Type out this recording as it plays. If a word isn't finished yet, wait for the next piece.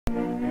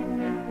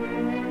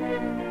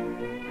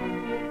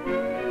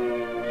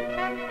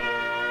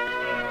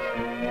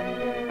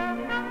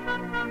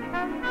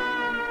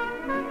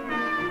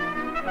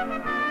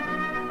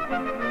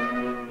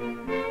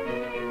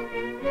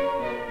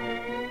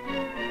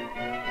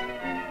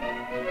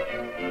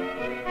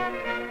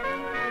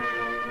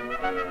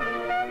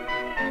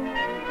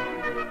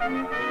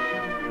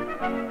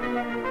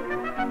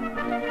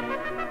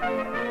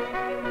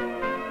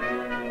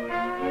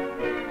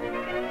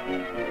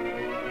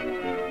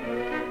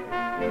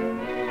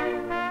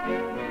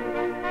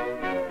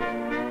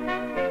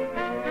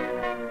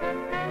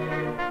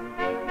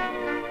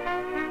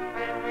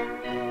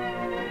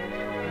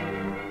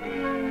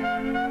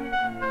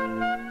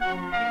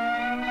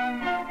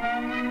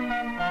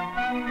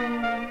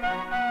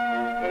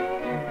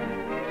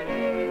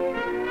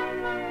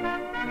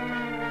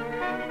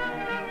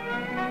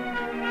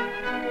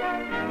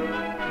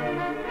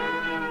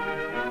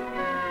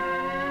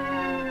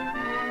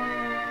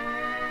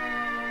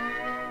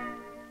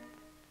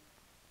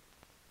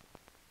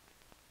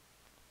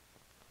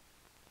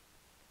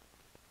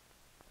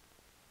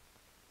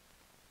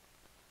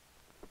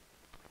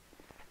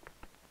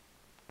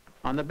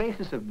On the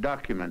basis of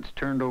documents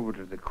turned over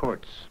to the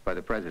courts by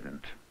the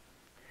President,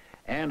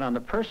 and on the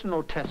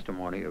personal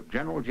testimony of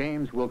General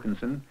James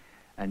Wilkinson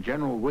and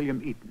General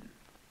William Eaton,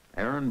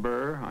 Aaron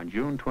Burr, on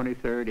June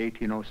 23,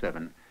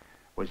 1807,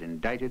 was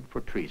indicted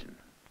for treason.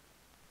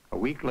 A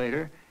week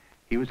later,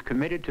 he was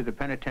committed to the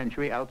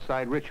penitentiary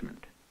outside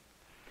Richmond.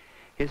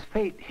 His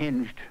fate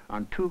hinged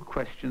on two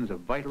questions of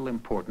vital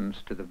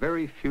importance to the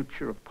very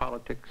future of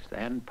politics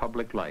and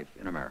public life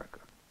in America.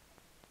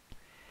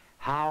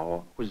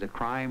 How was the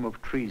crime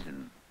of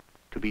treason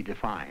to be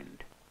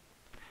defined?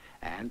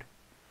 And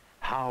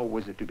how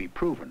was it to be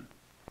proven?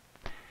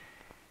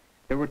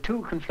 There were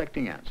two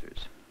conflicting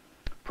answers,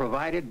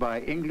 provided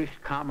by English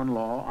common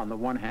law on the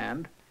one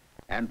hand,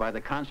 and by the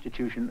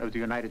Constitution of the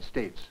United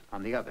States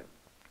on the other.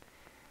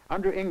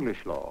 Under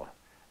English law,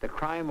 the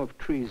crime of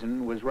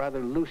treason was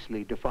rather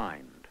loosely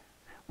defined.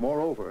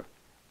 Moreover,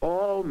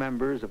 all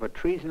members of a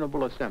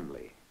treasonable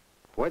assembly,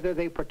 whether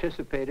they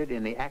participated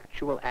in the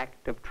actual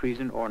act of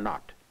treason or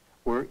not,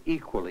 were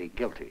equally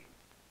guilty.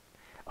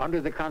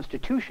 Under the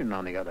Constitution,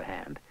 on the other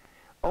hand,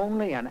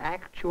 only an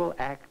actual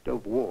act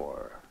of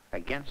war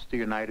against the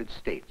United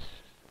States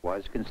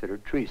was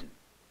considered treason.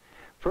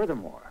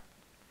 Furthermore,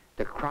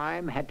 the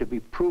crime had to be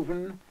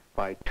proven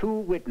by two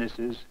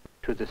witnesses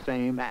to the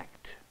same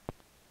act.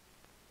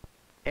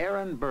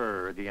 Aaron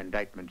Burr, the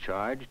indictment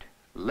charged,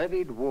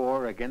 levied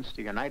war against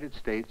the United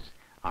States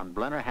on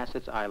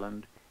Blennerhassett's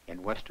Island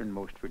in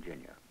westernmost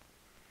Virginia.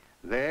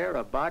 There,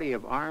 a body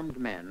of armed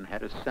men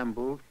had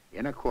assembled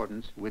in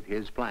accordance with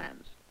his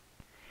plans.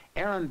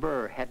 Aaron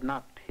Burr had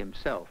not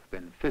himself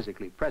been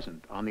physically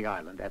present on the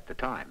island at the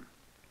time.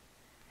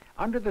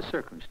 Under the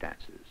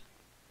circumstances,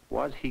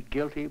 was he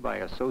guilty by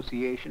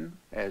association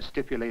as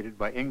stipulated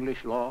by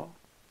English law?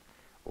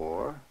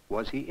 Or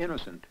was he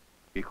innocent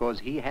because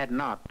he had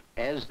not,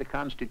 as the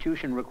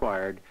Constitution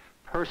required,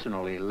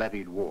 personally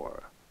levied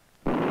war?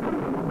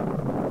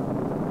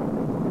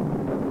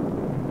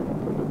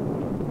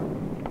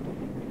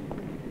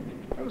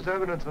 There's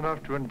evidence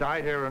enough to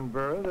indict Aaron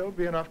Burr. There'll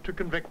be enough to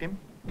convict him.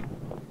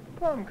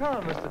 Come,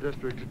 Mr.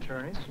 District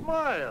Attorney.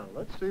 Smile.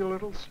 Let's see a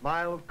little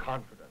smile of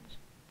confidence.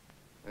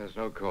 There's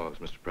no cause,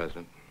 Mr.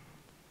 President.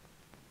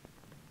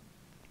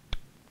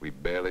 We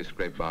barely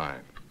scraped by.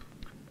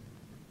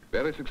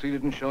 Barely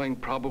succeeded in showing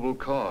probable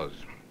cause.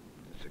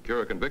 To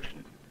secure a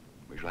conviction,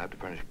 we shall have to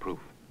furnish proof.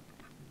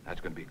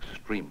 That's going to be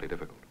extremely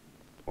difficult.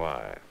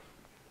 Why?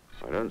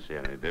 I don't see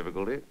any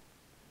difficulty.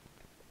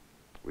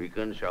 We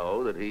can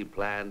show that he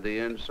planned the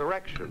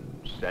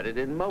insurrection, set it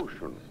in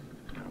motion.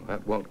 Well,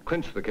 that won't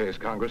clinch the case,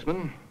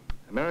 Congressman.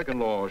 American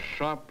law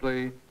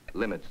sharply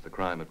limits the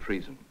crime of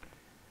treason.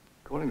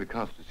 According to the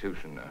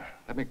Constitution,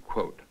 let me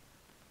quote,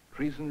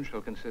 "Treason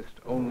shall consist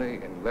only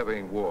in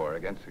levying war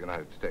against the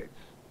United States."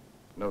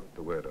 Note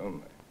the word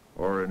only.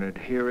 Or in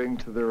adhering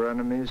to their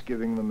enemies,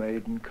 giving them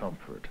aid and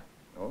comfort.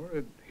 Or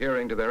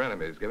adhering to their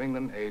enemies, giving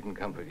them aid and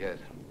comfort, yes.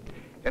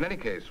 In any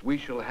case, we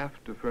shall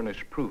have to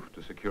furnish proof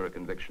to secure a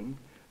conviction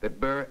that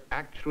Burr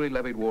actually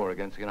levied war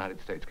against the United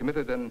States,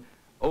 committed an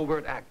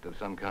overt act of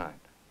some kind.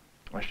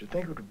 I should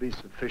think it would be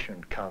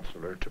sufficient,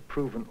 Counselor, to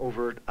prove an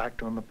overt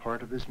act on the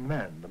part of his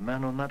men, the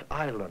men on that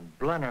island,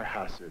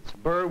 Blennerhassett's.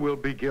 Burr will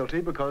be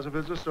guilty because of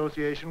his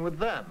association with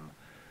them.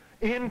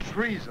 In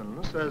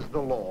treason, says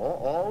the law,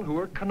 all who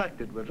are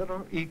connected with it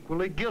are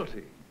equally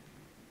guilty.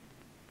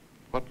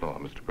 What law,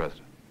 Mr.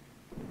 President?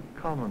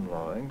 Common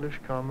law, English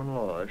common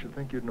law. I should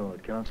think you'd know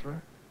it,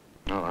 Counselor.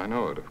 Oh, I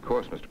know it, of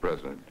course, Mr.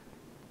 President.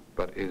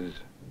 But is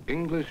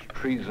English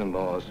treason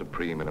law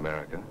supreme in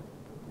America,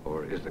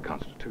 or is the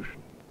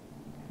Constitution?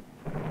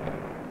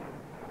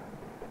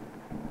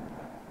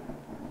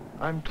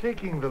 I'm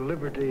taking the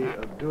liberty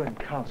of doing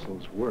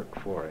counsel's work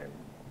for him.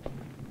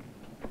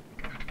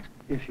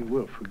 If you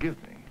will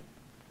forgive me.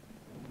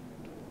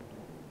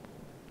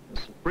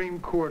 The Supreme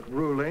Court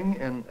ruling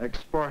in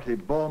Ex parte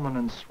Ballman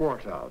and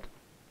Swartout.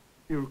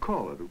 You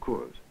recall it, of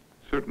course.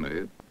 Certainly.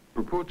 It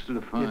purports to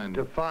define... It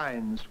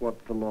defines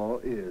what the law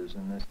is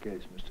in this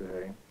case, Mr.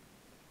 Hay.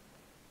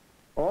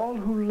 All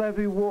who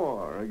levy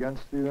war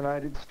against the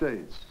United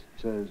States,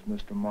 says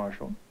Mr.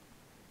 Marshall,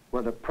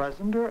 whether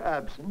present or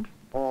absent,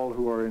 all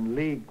who are in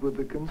league with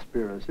the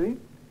conspiracy,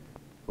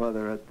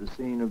 whether at the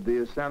scene of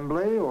the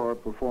assembly or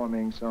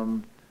performing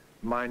some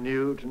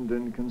minute and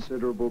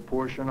inconsiderable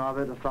portion of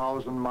it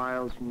 1,000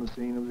 miles from the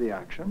scene of the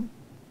action,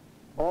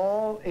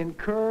 all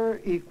incur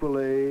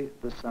equally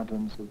the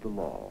sentence of the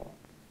law.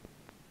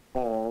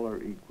 All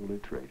are equally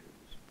traitors.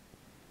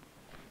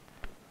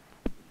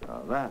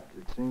 Now that,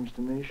 it seems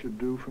to me, should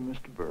do for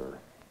Mr. Burr.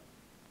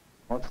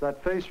 What's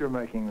that face you're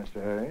making,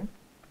 Mr. Hay? In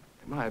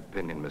my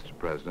opinion, Mr.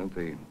 President,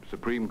 the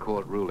Supreme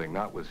Court ruling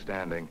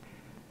notwithstanding,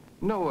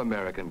 no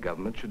American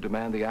government should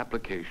demand the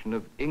application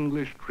of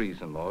English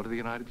treason law to the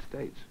United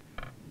States.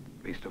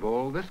 Least of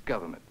all, this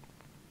government,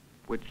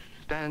 which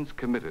stands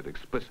committed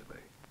explicitly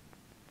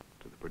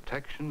to the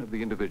protection of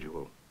the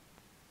individual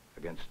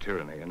against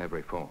tyranny in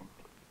every form.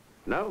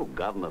 No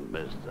government,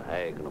 Mr.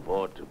 Hay, can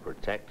afford to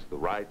protect the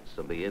rights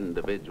of the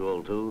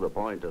individual to the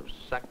point of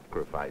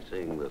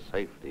sacrificing the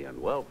safety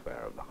and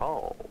welfare of the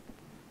whole.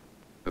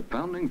 The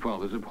Founding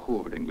Fathers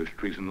abhorred English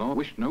treason law,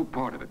 wished no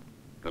part of it.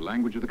 The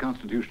language of the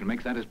Constitution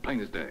makes that as plain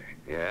as day.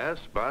 Yes,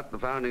 but the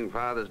Founding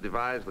Fathers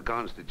devised the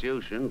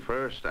Constitution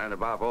first and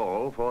above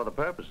all for the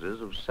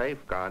purposes of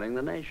safeguarding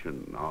the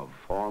nation, of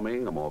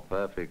forming a more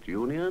perfect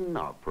union,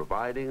 of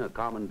providing a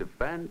common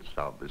defense,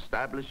 of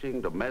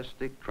establishing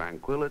domestic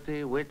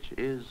tranquility, which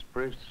is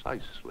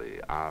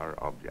precisely our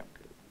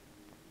objective.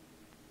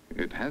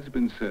 It has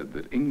been said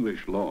that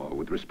English law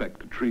with respect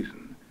to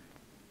treason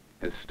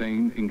has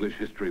stained English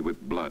history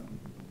with blood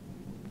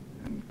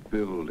and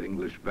filled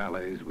English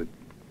valleys with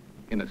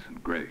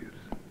innocent graves.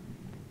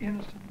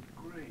 Innocent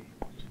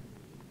graves.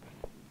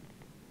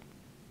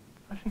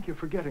 I think you're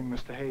forgetting,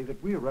 Mr. Hay,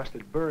 that we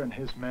arrested Burr and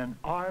his men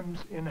arms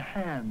in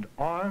hand,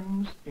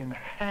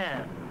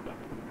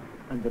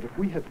 and that if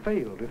we had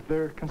failed, if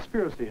their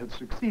conspiracy had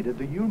succeeded,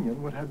 the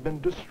Union would have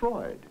been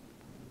destroyed.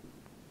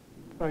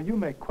 Now, you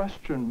may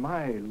question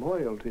my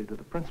loyalty to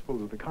the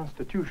principles of the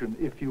Constitution,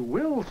 if you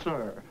will,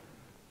 sir,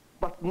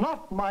 but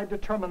not my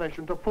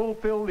determination to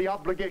fulfill the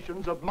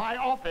obligations of my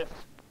office.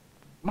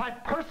 My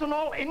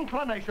personal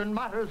inclination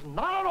matters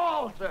not at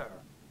all, sir.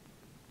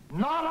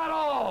 Not at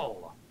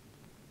all.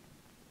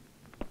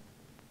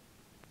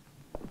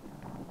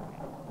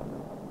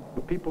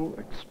 The people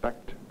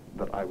expect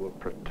that I will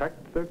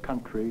protect their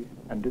country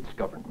and its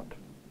government.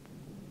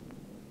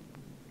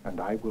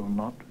 And I will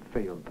not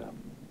fail them.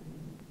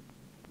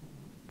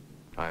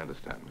 I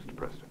understand, Mr.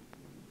 President.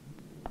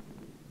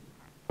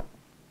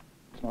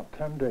 It's not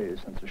 10 days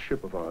since a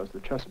ship of ours,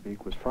 the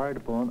Chesapeake, was fired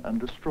upon and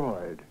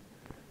destroyed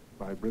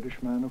by a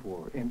British man of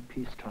war in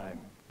peacetime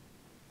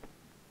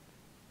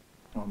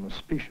on the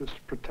specious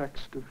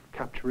pretext of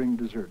capturing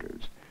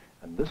deserters.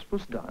 And this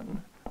was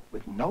done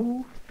with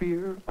no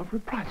fear of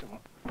reprisal.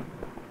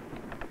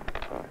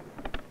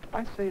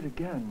 I say it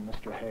again,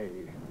 Mr. Hay.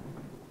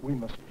 We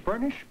must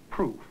furnish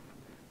proof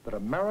that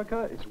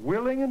America is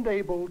willing and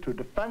able to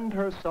defend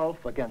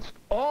herself against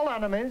all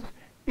enemies,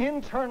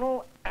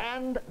 internal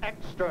and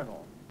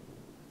external,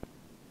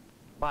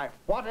 by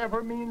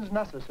whatever means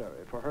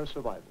necessary for her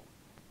survival.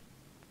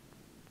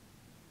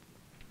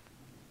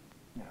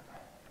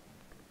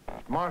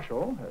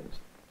 Marshall has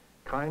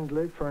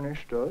kindly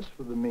furnished us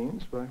with the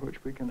means by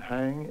which we can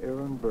hang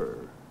Aaron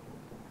Burr.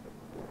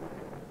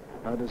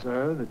 I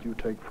desire that you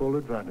take full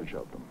advantage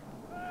of them.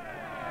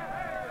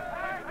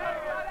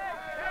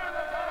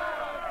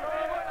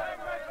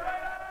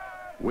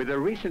 With a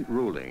recent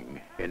ruling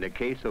in the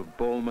case of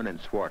Bowman and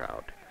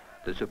Swartout,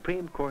 the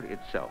Supreme Court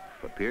itself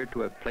appeared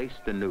to have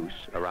placed the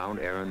noose around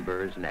Aaron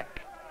Burr's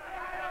neck.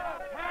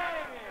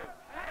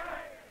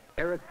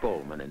 Eric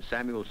Bowman and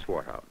Samuel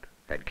Swartout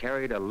had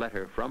carried a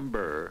letter from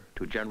Burr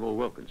to General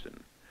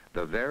Wilkinson,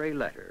 the very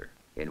letter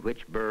in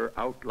which Burr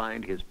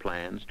outlined his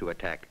plans to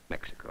attack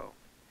Mexico.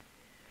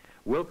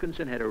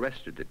 Wilkinson had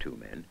arrested the two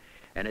men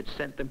and had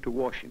sent them to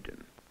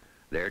Washington,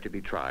 there to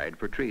be tried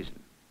for treason.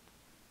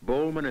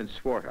 Bowman and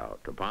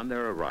Swartout, upon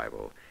their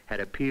arrival,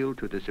 had appealed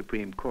to the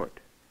Supreme Court.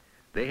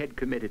 They had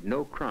committed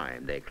no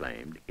crime, they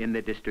claimed, in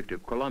the District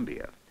of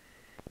Columbia.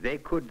 They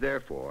could,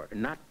 therefore,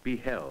 not be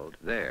held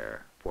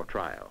there for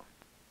trial.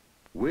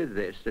 With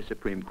this, the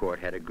Supreme Court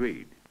had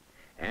agreed,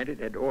 and it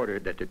had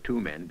ordered that the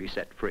two men be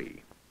set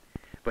free.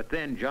 But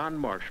then John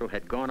Marshall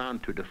had gone on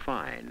to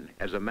define,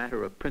 as a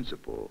matter of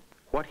principle,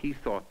 what he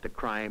thought the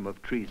crime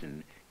of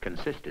treason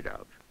consisted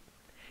of.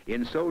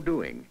 In so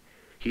doing,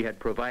 he had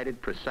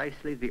provided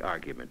precisely the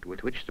argument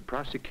with which the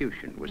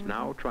prosecution was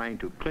now trying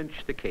to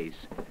clinch the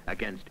case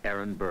against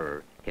Aaron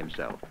Burr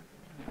himself.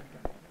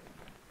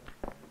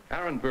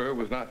 Aaron Burr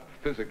was not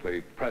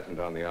physically present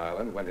on the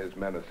island when his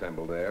men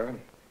assembled there.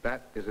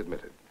 That is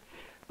admitted.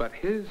 But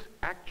his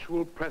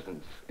actual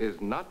presence is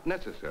not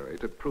necessary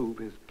to prove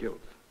his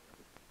guilt.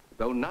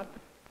 Though not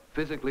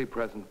physically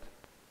present,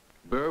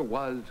 Burr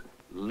was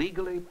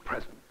legally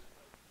present.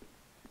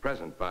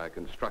 Present by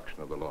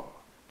construction of the law.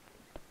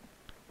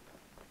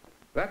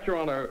 That, Your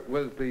Honor,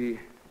 was the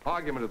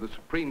argument of the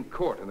Supreme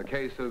Court in the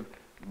case of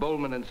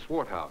Bowman and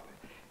Swartout.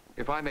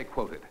 If I may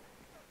quote it,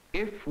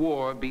 if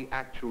war be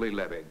actually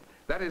levied,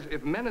 that is,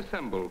 if men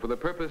assemble for the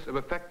purpose of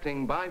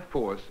effecting by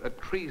force a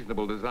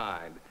treasonable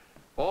design,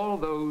 all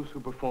those who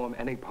perform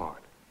any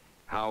part,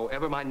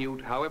 however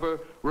minute, however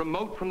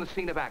remote from the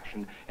scene of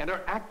action, and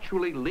are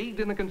actually leagued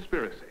in a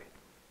conspiracy,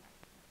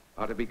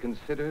 are to be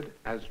considered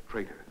as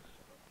traitors.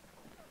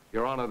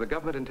 Your Honor, the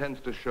government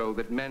intends to show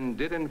that men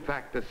did in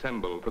fact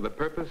assemble for the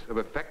purpose of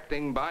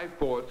effecting by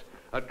force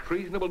a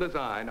treasonable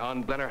design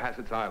on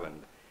Blennerhassett's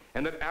Island,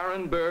 and that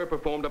Aaron Burr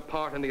performed a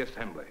part in the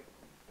assembly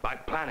by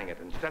planning it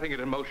and setting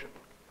it in motion.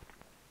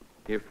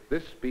 If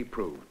this be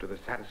proved to the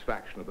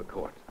satisfaction of the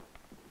court,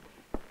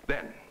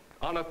 then,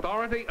 on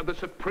authority of the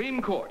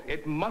Supreme Court,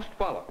 it must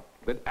follow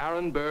that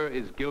Aaron Burr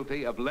is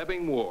guilty of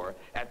levying war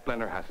at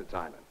Blennerhassett's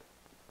Island,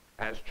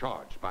 as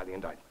charged by the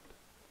indictment.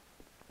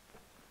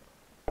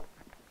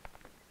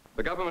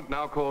 The government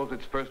now calls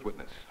its first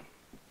witness,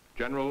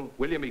 General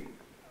William Eaton.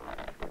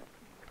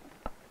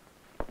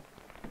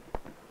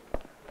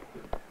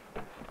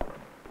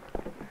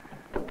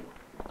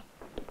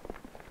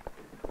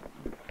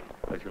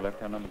 Place your left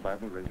hand on the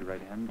Bible, raise your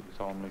right hand. You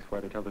solemnly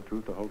swear to tell the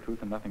truth, the whole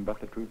truth, and nothing but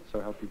the truth,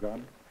 so help you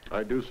God?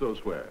 I do so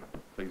swear.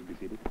 Please be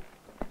seated.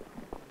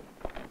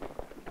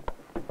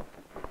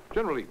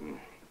 General Eaton,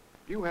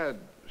 you had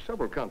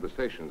several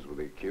conversations with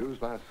the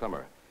accused last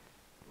summer.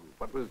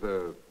 What was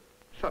the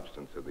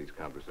substance of these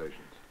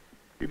conversations?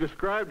 He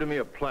described to me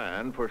a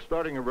plan for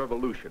starting a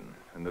revolution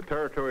in the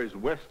territories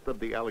west of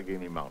the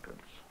Allegheny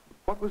Mountains.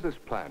 What was this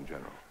plan,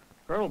 General?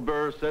 Colonel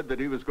Burr said that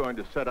he was going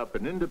to set up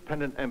an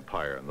independent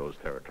empire in those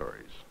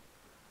territories.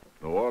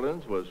 New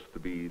Orleans was to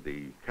be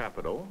the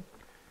capital.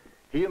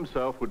 He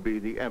himself would be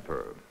the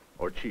emperor,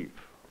 or chief.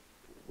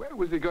 Where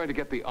was he going to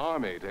get the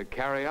army to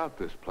carry out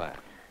this plan?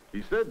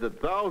 He said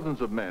that thousands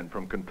of men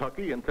from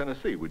Kentucky and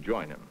Tennessee would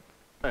join him,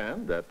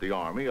 and that the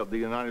Army of the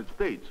United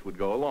States would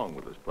go along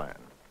with his plan.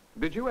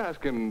 Did you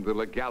ask him the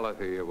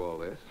legality of all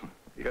this?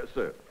 Yes,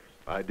 sir,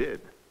 I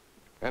did.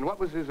 And what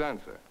was his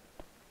answer?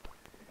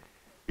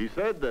 He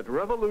said that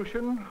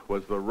revolution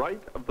was the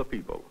right of the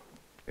people,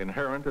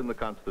 inherent in the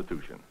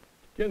Constitution.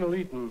 General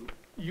Eaton,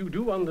 you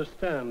do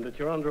understand that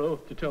you're under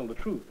oath to tell the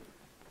truth.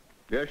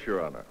 Yes,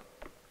 Your Honor.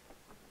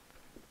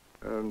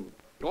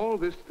 All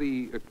this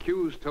the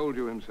accused told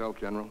you himself,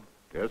 General?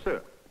 Yes,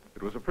 sir.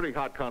 It was a pretty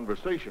hot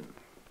conversation.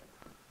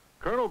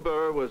 Colonel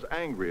Burr was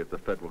angry at the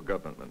federal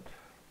government.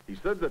 He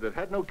said that it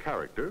had no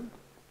character,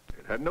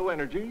 it had no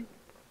energy,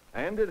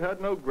 and it had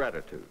no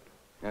gratitude.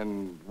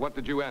 And what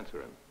did you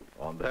answer him?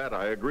 On that,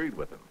 I agreed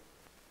with him.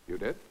 You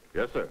did?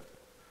 Yes, sir.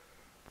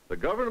 The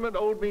government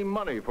owed me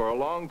money for a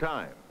long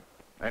time,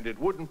 and it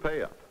wouldn't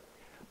pay up.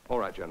 All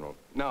right, General.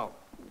 Now,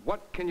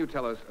 what can you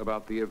tell us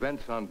about the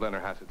events on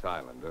Blennerhassett's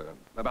Island,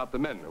 about the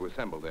men who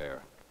assembled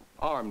there,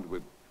 armed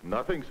with...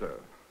 Nothing, sir.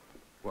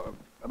 Well,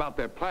 about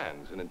their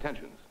plans and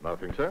intentions?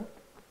 Nothing, sir.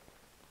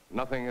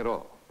 Nothing at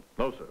all?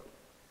 No, sir.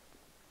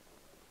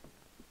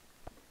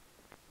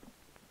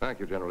 Thank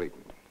you, General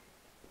Eaton.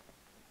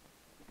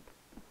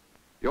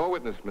 Your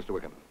witness, Mr.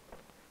 Wickham.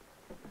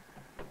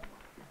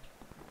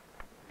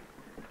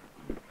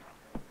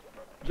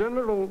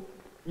 General,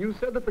 you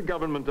said that the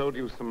government owed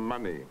you some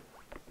money.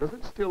 Does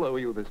it still owe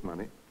you this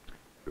money?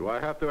 Do I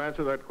have to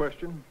answer that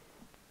question?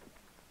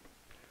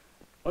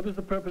 What is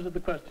the purpose of the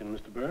question,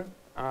 Mr. Burr?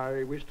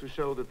 I wish to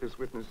show that this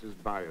witness is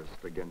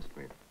biased against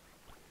me.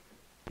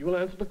 You will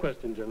answer the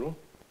question, General.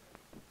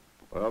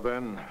 Well,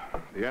 then,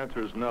 the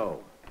answer is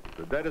no.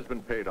 The debt has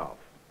been paid off.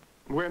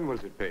 When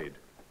was it paid?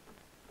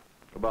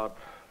 About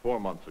 4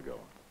 months ago.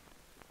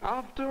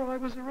 After I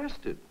was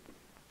arrested.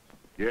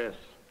 Yes.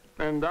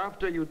 And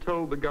after you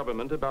told the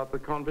government about the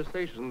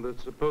conversation that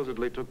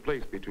supposedly took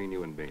place between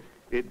you and me.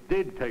 It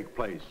did take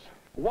place.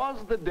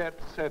 Was the debt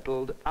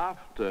settled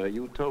after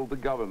you told the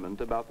government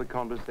about the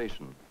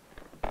conversation?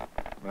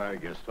 I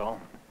guess so.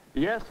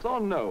 Yes or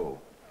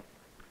no?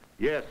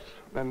 Yes.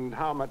 And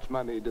how much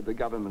money did the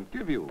government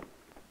give you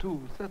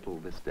to settle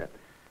this debt?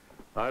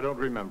 I don't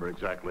remember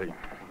exactly.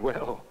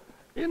 Well,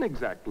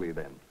 inexactly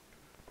then.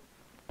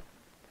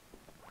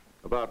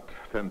 About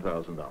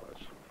 $10,000.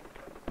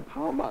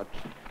 How much?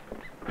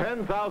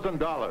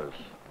 $10,000.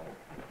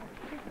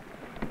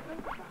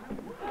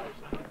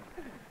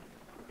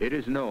 It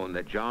is known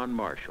that John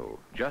Marshall,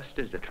 just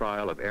as the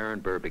trial of Aaron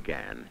Burr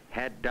began,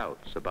 had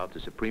doubts about the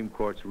Supreme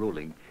Court's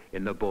ruling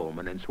in the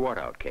Bowman and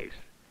Swartout case,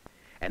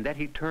 and that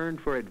he turned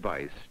for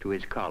advice to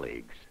his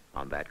colleagues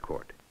on that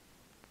court.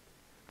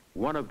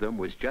 One of them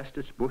was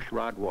Justice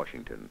Bushrod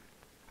Washington,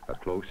 a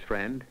close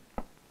friend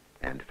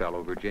and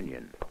fellow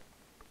Virginian.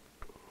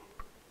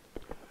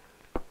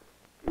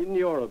 In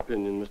your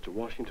opinion, Mr.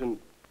 Washington,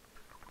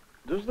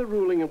 does the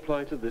ruling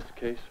apply to this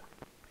case?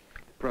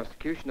 The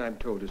prosecution, I'm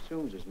told,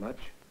 assumes as much.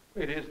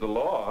 It is the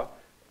law,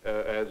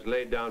 as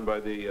laid down by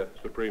the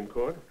Supreme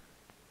Court.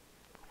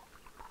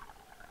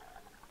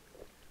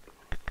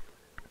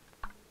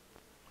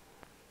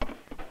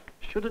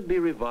 Should it be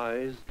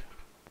revised?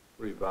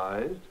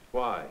 Revised?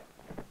 Why?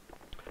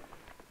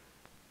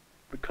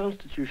 The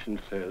Constitution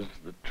says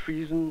that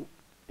treason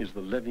is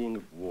the levying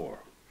of war.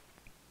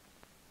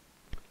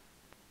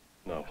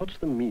 Now, what's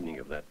the meaning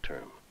of that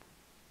term?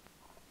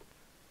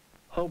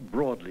 How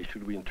broadly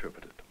should we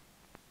interpret it?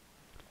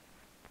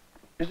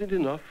 Is it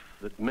enough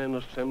that men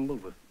assemble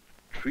with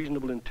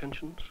treasonable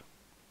intentions?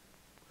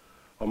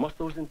 Or must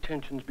those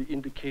intentions be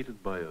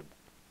indicated by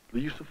the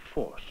use of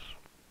force,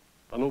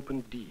 an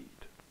open deed?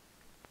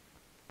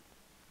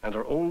 And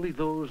are only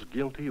those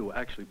guilty who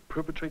actually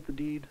perpetrate the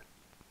deed?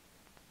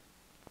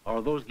 Or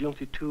are those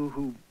guilty, too,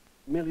 who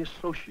merely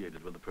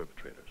associated with the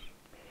perpetrators?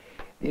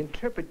 The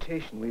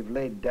interpretation we've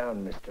laid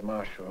down, Mr.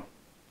 Marshal,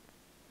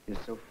 is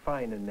so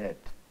fine a net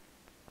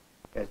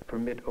as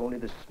permit only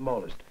the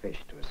smallest fish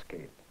to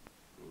escape.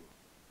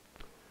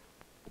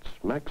 It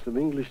smacks of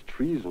English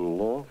treason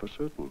law for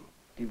certain.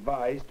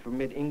 Devised to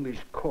permit English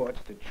courts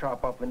to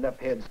chop off enough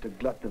heads to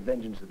glut the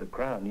vengeance of the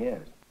crown,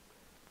 yes.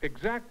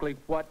 Exactly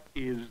what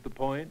is the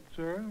point,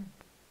 sir?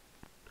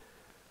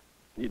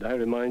 Need I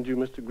remind you,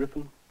 Mr.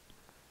 Griffin?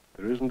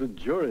 There isn't a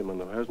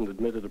juryman who hasn't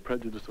admitted a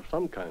prejudice of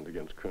some kind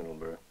against Colonel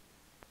Burr.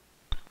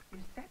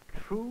 Is that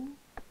true?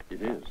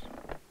 It is.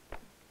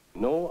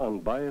 No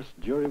unbiased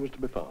jury was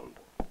to be found.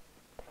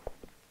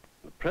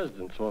 The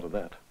president saw to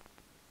that,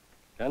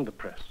 and the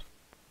press.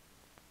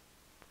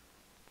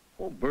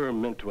 Oh, Burr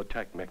meant to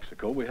attack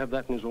Mexico. We have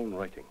that in his own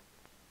writing.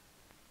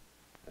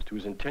 As to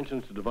his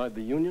intentions to divide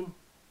the Union,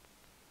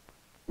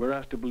 we're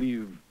asked to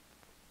believe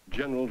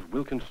Generals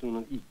Wilkinson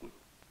and Eaton.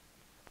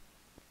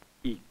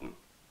 Eaton.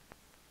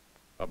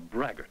 A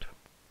braggart.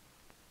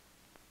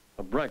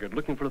 A braggart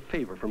looking for a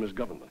favor from his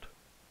government.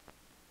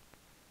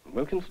 And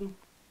Wilkinson?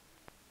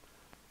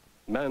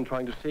 A man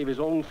trying to save his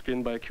own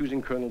skin by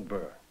accusing Colonel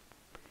Burr.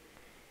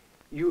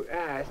 You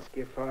ask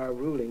if our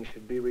ruling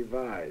should be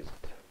revised.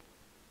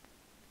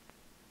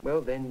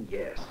 Well, then,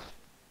 yes.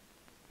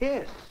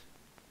 Yes.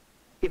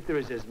 If there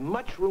is as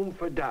much room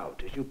for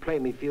doubt as you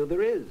plainly feel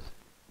there is.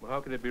 Well,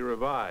 how can it be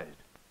revised?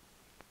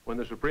 When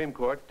the Supreme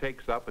Court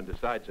takes up and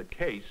decides a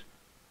case,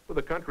 well,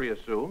 the country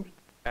assumes,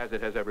 as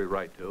it has every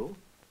right to,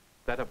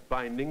 that a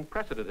binding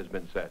precedent has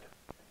been set.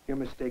 You're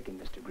mistaken,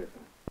 Mr.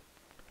 Griffin.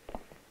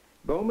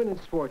 Bowman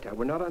and Swartout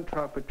were not on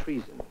trial for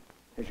treason,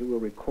 as you will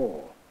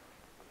recall.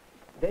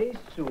 They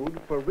sued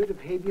for writ of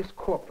habeas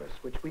corpus,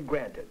 which we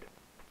granted.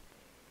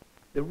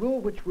 The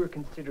rule which we're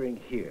considering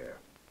here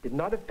did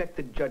not affect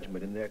the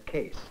judgment in their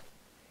case.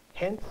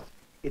 Hence,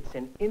 it's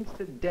an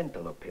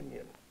incidental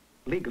opinion,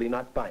 legally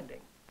not binding.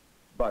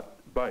 But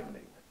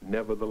binding,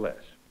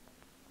 nevertheless,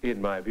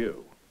 in my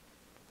view.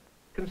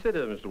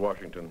 Consider, Mr.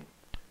 Washington,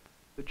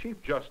 the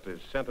Chief Justice's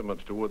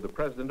sentiments toward the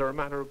President are a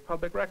matter of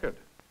public record.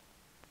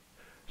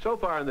 So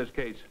far in this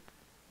case,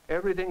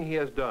 everything he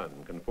has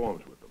done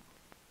conforms with them.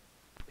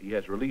 He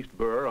has released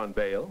Burr on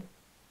bail,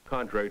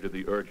 contrary to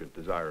the urgent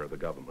desire of the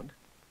government.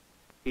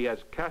 He has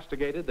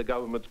castigated the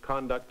government's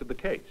conduct of the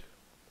case.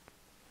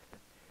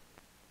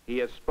 He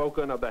has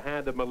spoken of the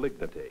hand of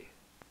malignity,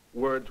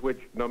 words which,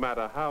 no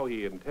matter how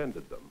he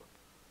intended them,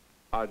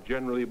 are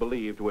generally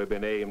believed to have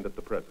been aimed at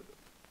the President.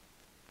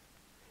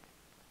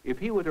 If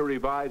he were to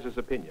revise his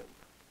opinion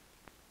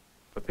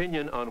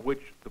on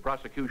which the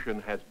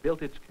prosecution has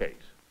built its case,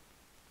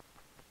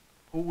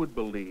 who would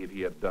believe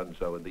he had done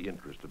so in the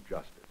interest of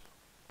justice?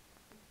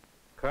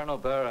 Colonel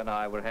Burr and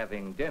I were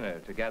having dinner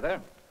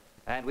together,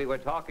 and we were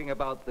talking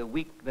about the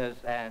weakness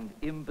and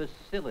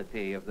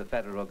imbecility of the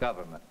federal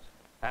government.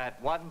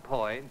 At one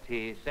point,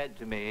 he said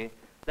to me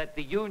that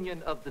the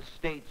union of the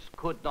states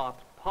could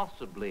not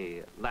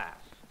possibly last.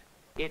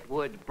 It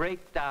would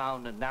break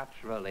down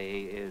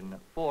naturally in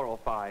 4 or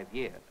 5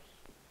 years.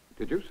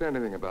 Did you say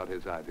anything about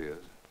his ideas?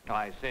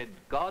 I said,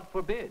 God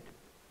forbid.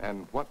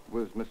 And what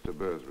was Mr.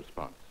 Burr's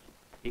response?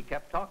 He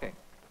kept talking.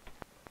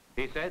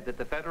 He said that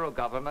the federal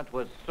government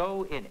was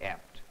so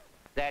inept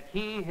that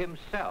he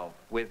himself,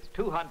 with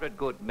 200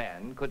 good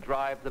men, could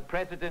drive the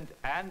President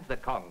and the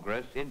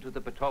Congress into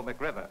the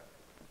Potomac River.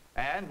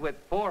 And with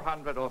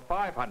 400 or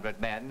 500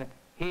 men,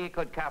 he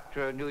could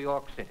capture New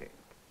York City.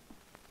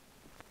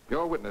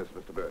 Your witness,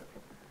 Mr. Burr.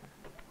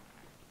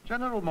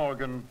 General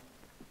Morgan,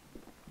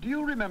 do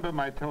you remember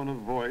my tone of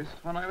voice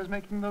when I was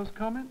making those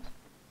comments?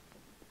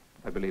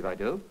 I believe I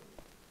do.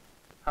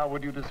 How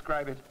would you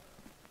describe it?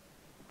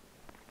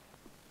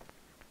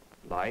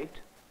 Light.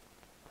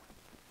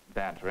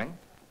 Bantering.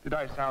 Did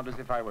I sound as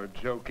if I were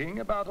joking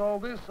about all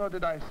this, or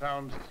did I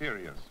sound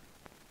serious?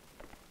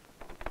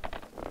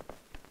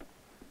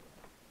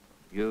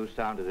 You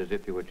sounded as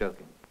if you were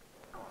joking.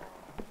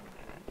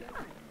 I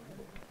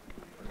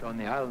was on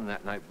the island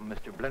that night when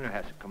Mr.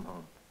 Blennerhassett had come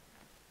home.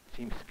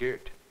 Seemed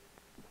scared.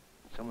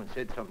 Someone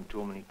said something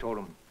to him and he told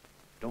him,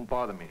 "Don't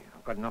bother me.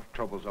 I've got enough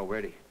troubles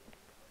already."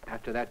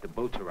 After that, the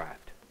boats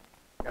arrived.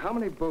 How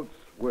many boats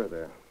were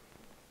there?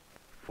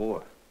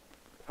 4.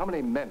 How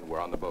many men were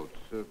on the boats,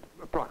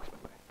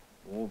 approximately?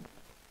 Oh,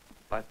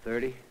 about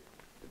 30.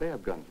 Did they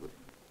have guns with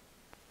them?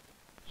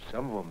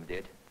 Some of them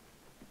did.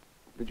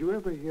 Did you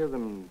ever hear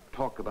them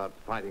talk about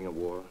fighting a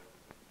war?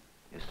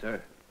 Yes,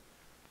 sir.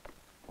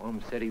 One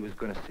of them said he was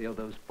going to sail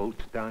those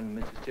boats down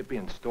the Mississippi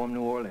and storm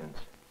New Orleans.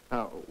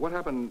 Now, what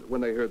happened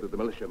when they heard that the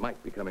militia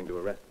might be coming to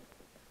arrest them?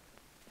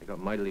 They got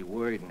mightily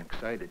worried and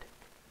excited.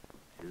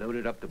 They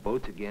loaded up the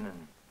boats again,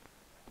 and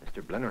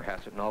Mr.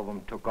 Blennerhassett and all of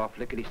them took off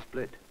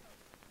lickety-split.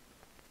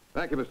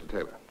 Thank you, Mr.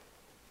 Taylor.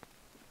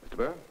 Mr.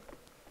 Burr?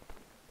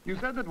 You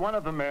said that one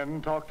of the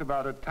men talked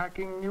about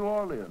attacking New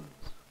Orleans.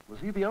 Was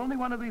he the only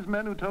one of these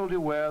men who told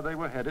you where they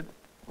were headed?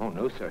 Oh,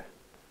 no, sir.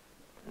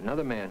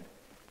 Another man.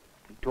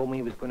 He told me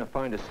he was going to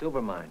find a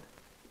silver mine.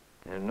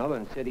 And another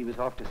one said he was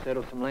off to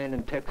settle some land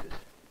in Texas.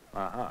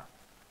 Uh-huh.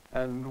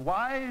 And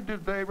why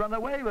did they run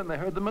away when they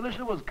heard the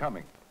militia was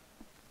coming?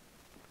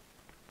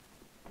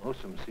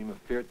 Most of them seemed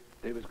feared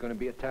they was going to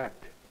be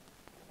attacked.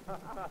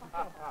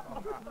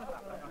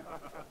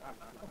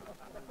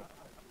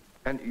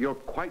 And you're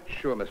quite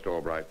sure, Mr.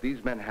 Albright,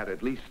 these men had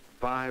at least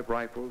 5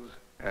 rifles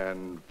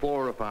and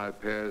 4 or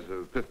 5 pairs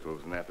of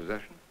pistols in their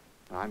possession?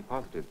 I'm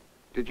positive.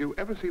 Did you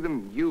ever see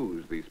them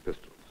use these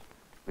pistols?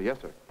 Yes,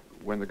 sir.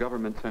 When the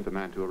government sent a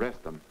man to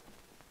arrest them,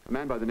 a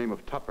man by the name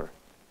of Tupper.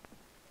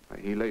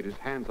 He laid his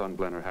hands on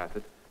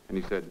Blennerhassett, and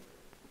he said,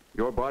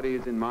 "Your body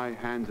is in my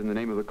hands in the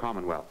name of the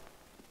Commonwealth."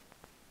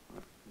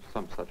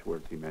 Some such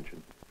words he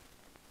mentioned.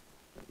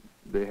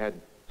 They had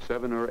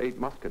 7 or 8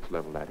 muskets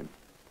leveled at him.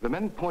 The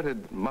men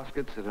pointed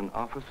muskets at an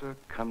officer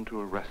come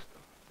to arrest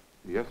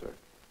them? Yes, sir.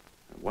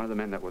 One of the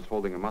men that was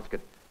holding a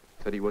musket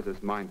said he was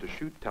as mind to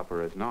shoot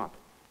Tupper as not.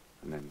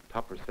 And then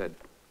Tupper said,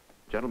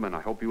 "Gentlemen,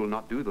 I hope you will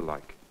not do the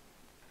like."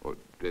 Or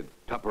did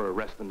Tupper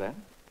arrest them then?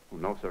 Oh,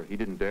 no, sir, he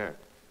didn't dare.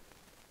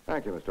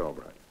 Thank you, Mr.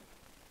 Albright.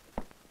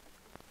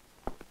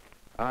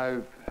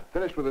 I've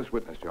finished with this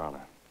witness, Your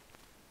Honor.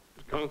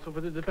 Does counsel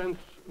for the defense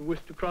wish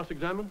to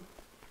cross-examine?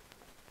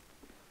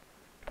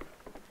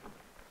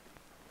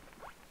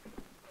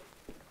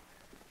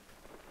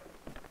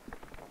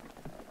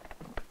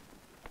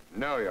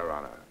 No, Your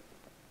Honor.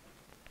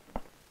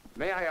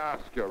 May I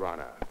ask, Your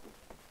Honor,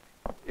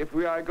 if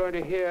we are going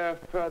to hear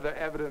further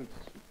evidence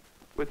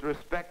with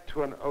respect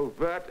to an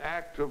overt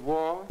act of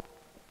war?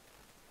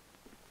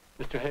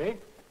 Mr. Hay?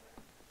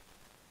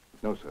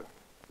 No, sir.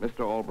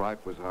 Mr.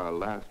 Albright was our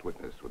last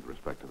witness with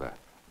respect to that.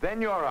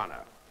 Then, Your Honor,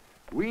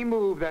 we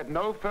move that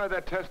no further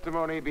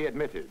testimony be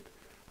admitted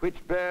which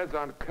bears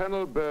on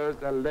Colonel Burr's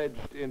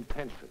alleged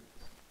intentions.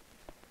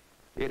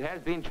 It has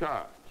been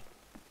charged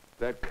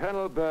that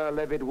Colonel Burr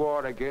levied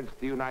war against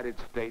the United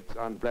States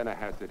on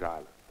Blennerhassett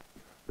Island.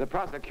 The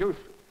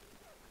prosecution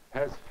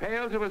has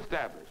failed to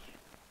establish,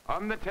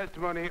 on the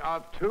testimony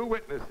of 2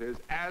 witnesses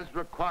as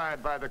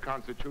required by the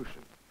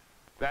Constitution,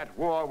 that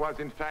war was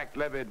in fact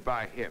levied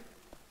by him,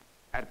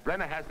 at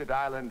Blennerhassett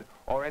Island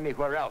or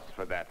anywhere else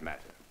for that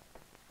matter.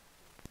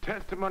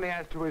 Testimony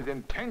as to his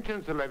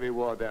intentions to levy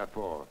war,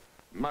 therefore,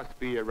 must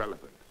be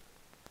irrelevant.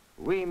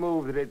 We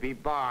move that it be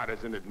barred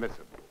as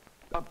inadmissible.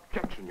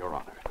 Objection, Your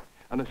Honor.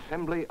 An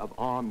assembly of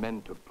armed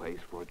men took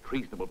place for a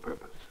treasonable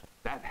purpose.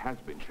 That has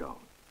been shown.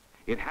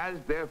 It has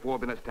therefore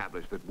been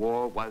established that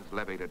war was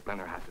levied at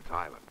Blennerhassett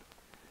Island.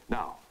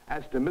 Now,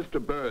 as to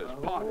Mr. Burr's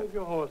part... Hold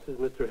your horses,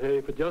 Mr.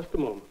 Hay, for just a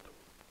moment.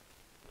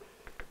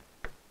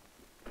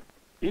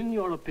 In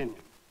your opinion,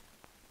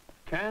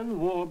 can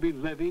war be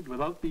levied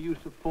without the use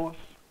of force,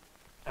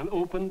 an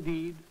open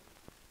deed,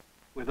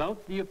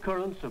 without the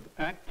occurrence of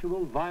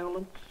actual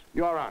violence?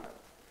 Your Honor,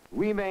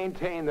 we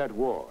maintain that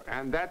war,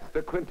 and that's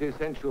the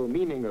quintessential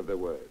meaning of the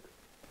word,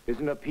 is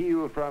an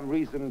appeal from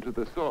reason to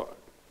the sword.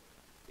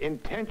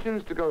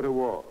 Intentions to go to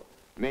war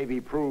may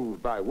be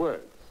proved by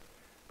words,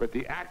 but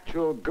the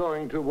actual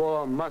going to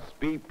war must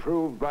be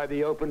proved by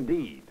the open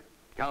deed.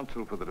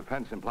 Counsel for the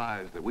defense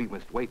implies that we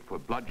must wait for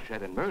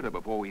bloodshed and murder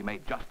before we may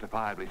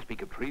justifiably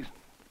speak of treason.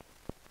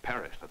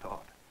 Perish the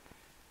thought.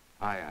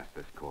 I ask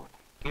this court,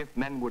 if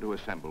men were to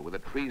assemble with a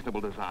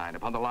treasonable design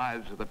upon the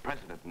lives of the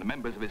President and the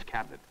members of his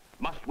cabinet,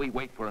 must we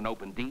wait for an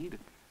open deed?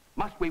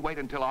 Must we wait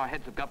until our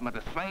heads of government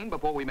are slain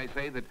before we may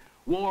say that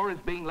war is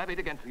being levied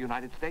against the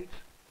United States?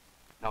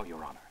 No,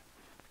 Your Honor.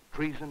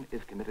 Treason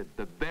is committed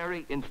the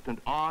very instant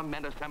armed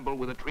men assemble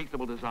with a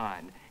treasonable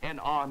design, and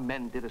armed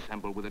men did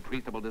assemble with a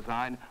treasonable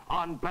design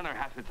on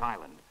Blennerhassett's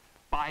Island,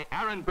 by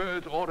Aaron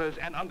Burr's orders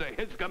and under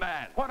his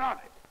command. What of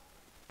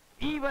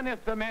it? Even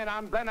if the men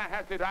on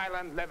Blennerhassett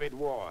Island levied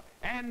war,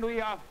 and we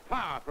are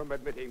far from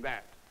admitting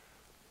that,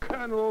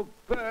 Colonel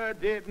Burr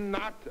did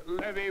not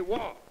levy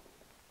war.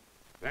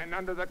 Then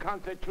under the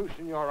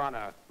Constitution, Your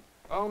Honor,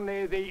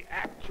 only the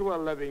actual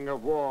levying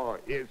of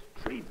war is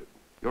treason.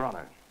 Your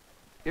Honor,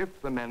 if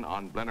the men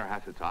on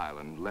Blennerhassett's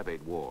Island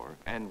levied war,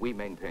 and we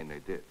maintain they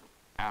did,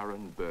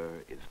 Aaron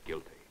Burr is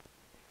guilty.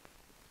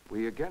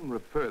 We again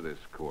refer this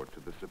court to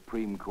the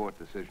Supreme Court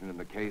decision in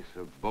the case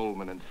of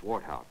Bowman and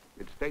Swarthout.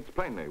 It states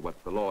plainly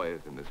what the law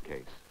is in this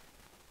case.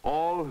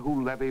 All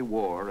who levy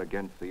war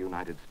against the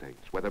United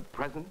States, whether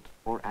present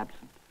or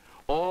absent,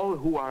 all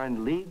who are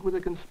in league with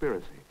a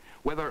conspiracy,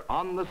 whether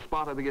on the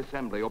spot of the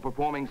assembly or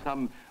performing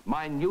some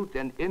minute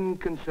and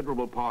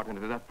inconsiderable part in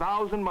it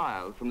 1,000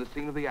 miles from the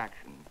scene of the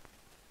action,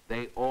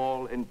 they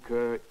all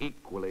incur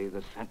equally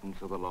the sentence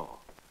of the law.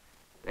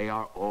 They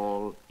are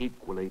all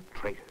equally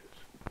traitors.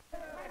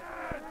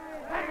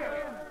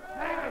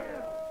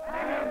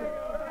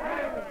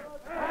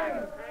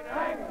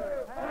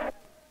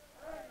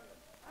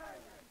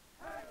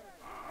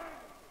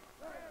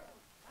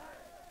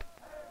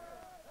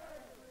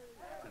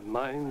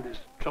 My mind is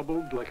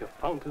troubled like a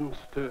fountain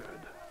stirred.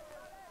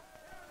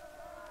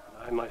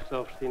 I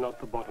myself see not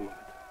the bottom of it.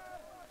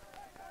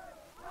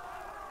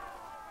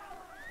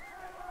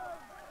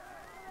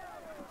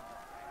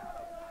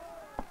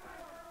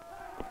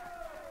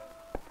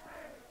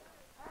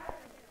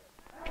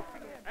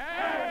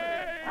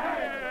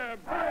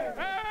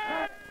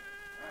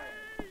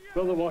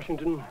 Brother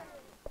Washington,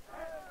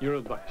 your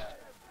advice.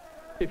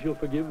 If you'll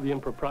forgive the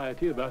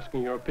impropriety of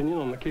asking your opinion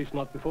on the case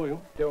not before you.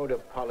 Don't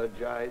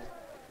apologize.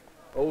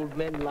 Old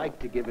men like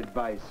to give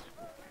advice.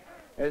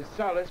 As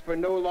solace for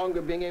no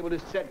longer being able to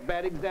set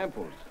bad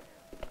examples.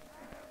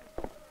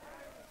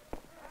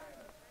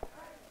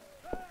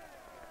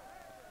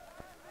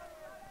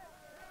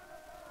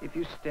 If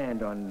you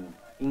stand on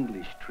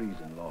English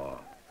treason law,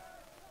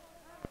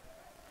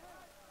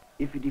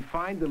 if you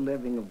define the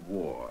levying of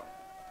war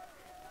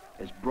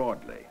as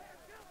broadly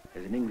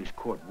as an English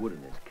court would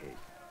in this case,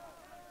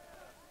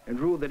 and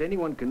rule that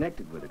anyone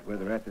connected with it,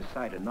 whether at the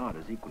site or not,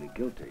 is equally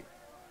guilty,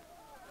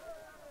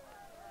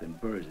 then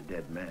Burr is a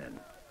dead man.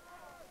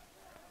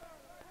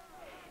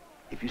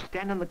 If you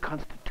stand on the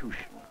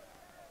Constitution,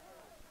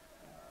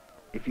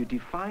 if you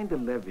define the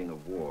levying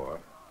of war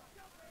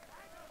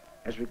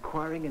as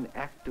requiring an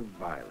act of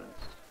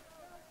violence,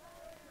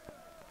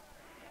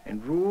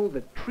 and rule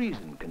that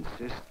treason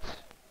consists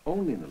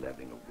only in the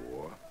levying of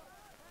war,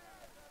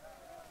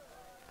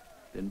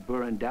 then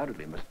Burr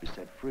undoubtedly must be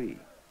set free.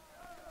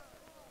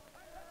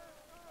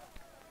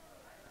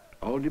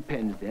 All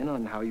depends then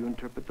on how you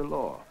interpret the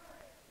law.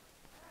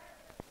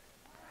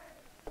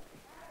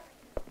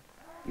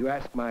 You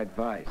ask my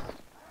advice.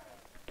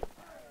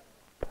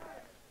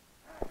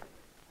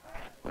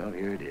 Well,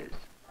 here it is.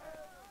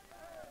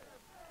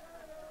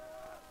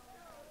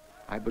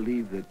 I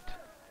believe that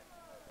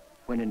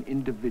when an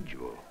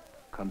individual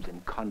comes in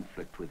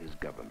conflict with his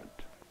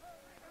government,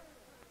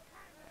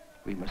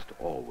 we must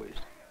always,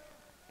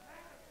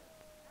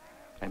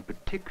 and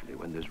particularly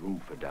when there's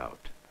room for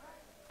doubt,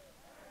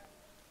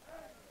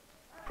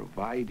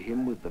 provide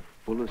him with the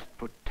fullest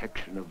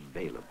protection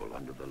available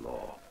under the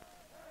law.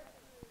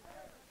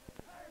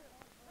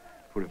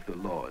 For if the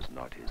law is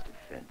not his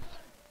defense,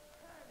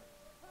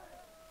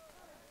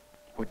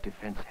 what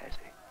defense has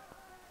he?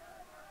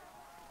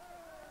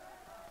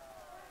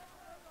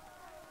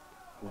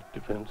 What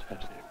defense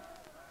has he?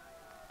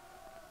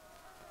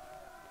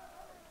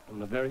 When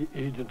the very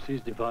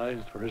agencies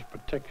devised for his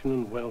protection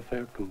and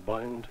welfare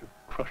combine to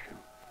crush him.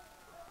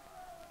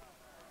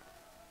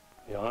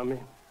 The Army,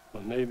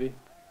 the Navy,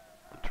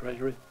 the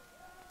Treasury,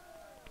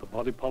 the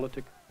body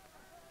politic.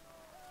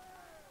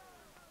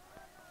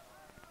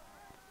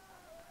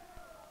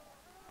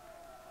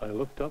 I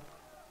looked up,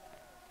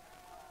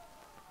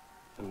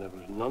 and there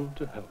was none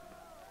to help.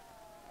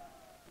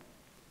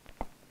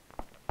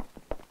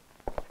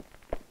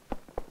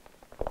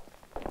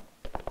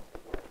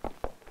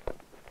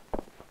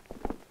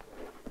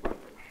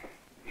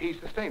 He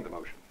sustained the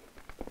motion,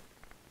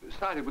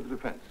 sided with the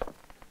defense,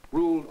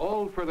 ruled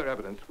all further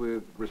evidence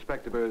with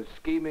respect to Burr's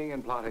scheming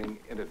and plotting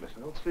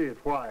inadmissible. Let's see it.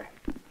 Why?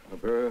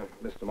 Burr,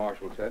 Mr.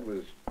 Marshall said,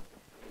 was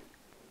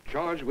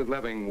charged with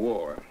levying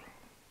war.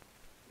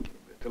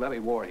 To levy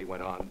war, he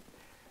went on,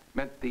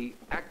 meant the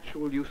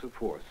actual use of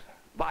force,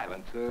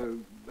 violence,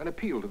 an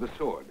appeal to the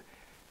sword.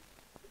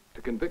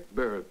 To convict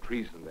Burr of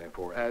treason,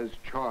 therefore, as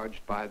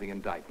charged by the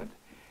indictment,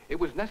 it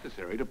was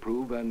necessary to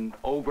prove an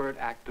overt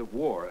act of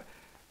war,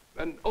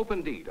 an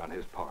open deed on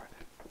his part.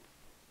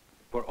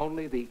 For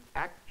only the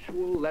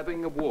actual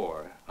levying of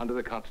war under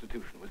the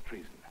Constitution was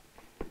treason.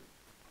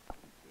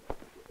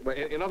 Well,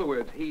 in other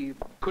words, he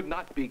could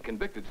not be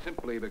convicted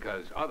simply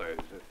because others,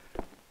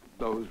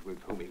 those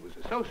with whom he was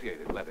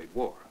associated, levied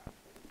war.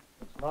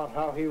 That's not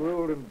how he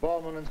ruled in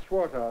Bowman and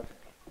Swartout.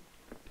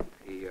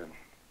 He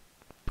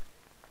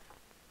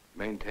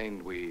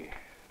maintained we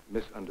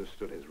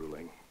misunderstood his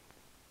ruling,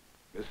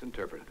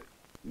 misinterpreted it.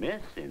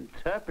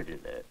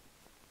 Misinterpreted it?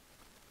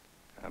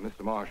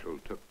 Mr. Marshall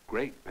took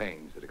great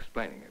pains at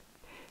explaining it.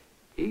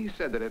 He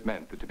said that it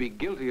meant that to be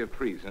guilty of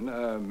treason,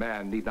 a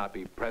man need not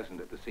be present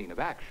at the scene of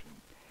action,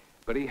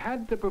 but he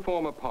had to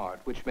perform a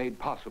part which made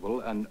possible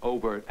an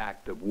overt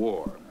act of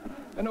war,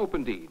 an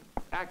open deed,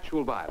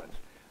 actual violence,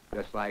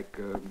 just like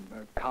a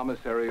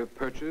commissary of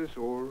purchase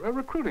or a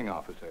recruiting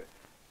officer,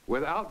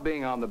 without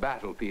being on the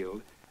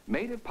battlefield,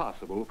 made it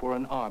possible for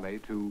an army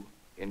to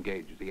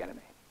engage the enemy.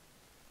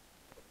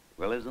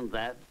 Well, isn't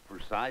that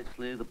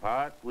precisely the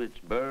part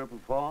which Burr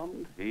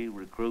performed? He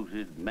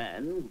recruited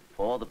men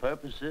for the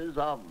purposes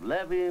of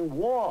levying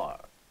war.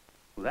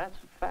 Well, that's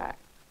a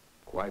fact.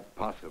 Quite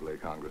possibly,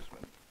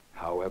 Congressman.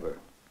 However,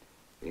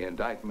 the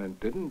indictment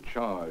didn't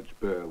charge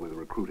Burr with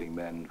recruiting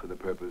men for the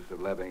purpose of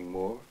levying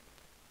war.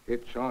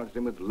 It charged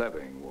him with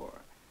levying war.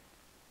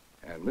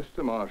 And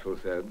Mr. Marshall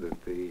said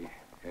that the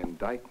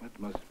indictment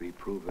must be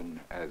proven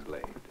as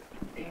laid.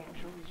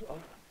 Angels of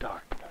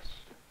darkness.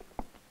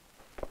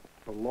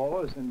 The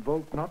law is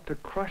invoked not to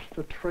crush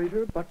the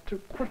traitor, but to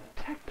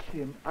protect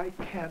him. I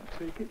can't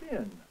take it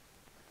in.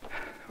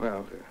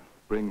 Well, to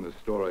bring the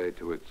story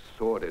to its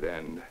sordid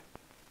end,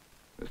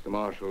 Mr.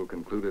 Marshall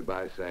concluded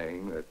by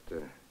saying that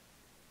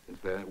since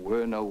there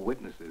were no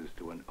witnesses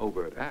to an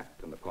overt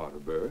act on the part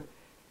of Burr,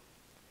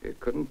 it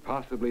couldn't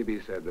possibly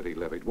be said that he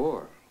levied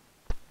war.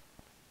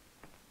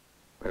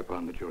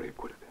 Whereupon the jury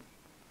acquitted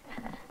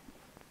him.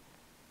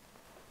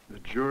 The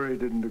jury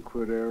didn't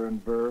acquit Aaron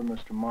Burr,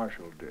 Mr.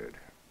 Marshall did.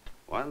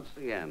 Once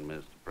again,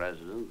 Mr.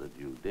 President, the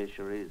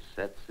judiciary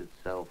sets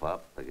itself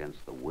up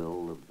against the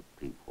will of the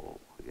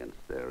people,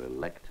 against their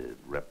elected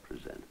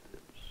representatives,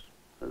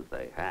 as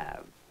they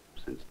have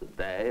since the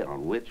day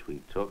on which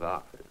we took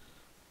office.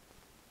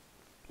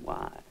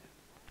 Why?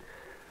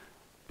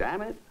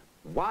 Damn it,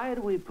 why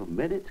do we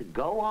permit it to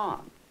go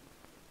on?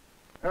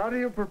 How do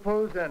you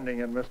propose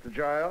ending it, Mr.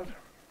 Giles?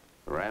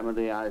 The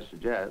remedy I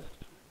suggest,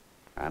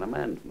 an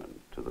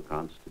amendment to the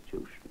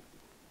Constitution.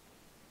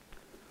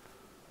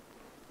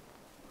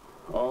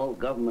 All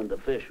government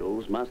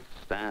officials must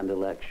stand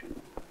election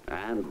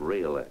and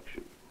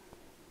re-election.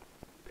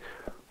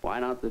 Why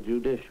not the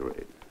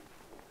judiciary?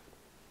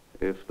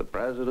 If the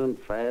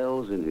president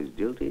fails in his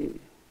duty,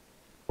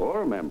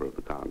 or a member of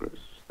the Congress,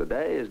 the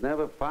day is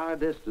never far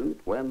distant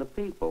when the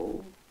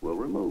people will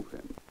remove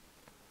him.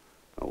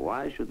 Now,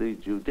 why should the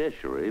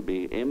judiciary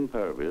be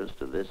impervious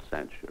to this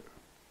censure?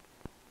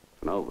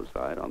 An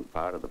oversight on the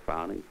part of the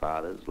Founding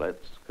Fathers.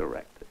 Let's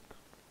correct it.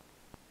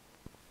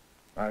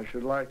 I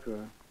should like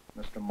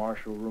Mr.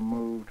 Marshall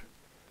removed.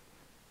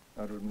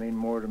 That would mean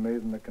more to me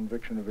than the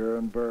conviction of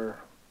Aaron Burr.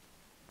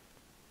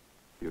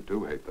 You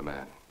do hate the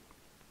man.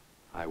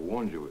 I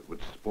warned you it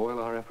would spoil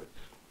our efforts,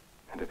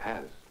 and it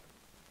has.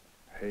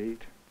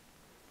 Hate?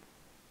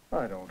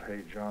 I don't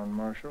hate John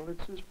Marshall.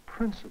 It's his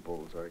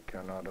principles I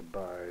cannot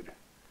abide.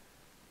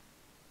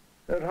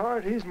 At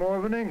heart, he's more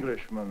of an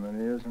Englishman than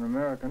he is an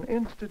American.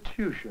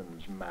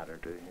 Institutions matter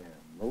to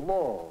him. The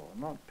law,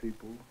 not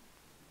people.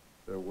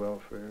 Their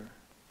welfare.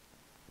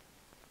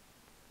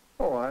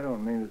 Oh, I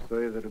don't mean to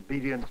say that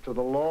obedience to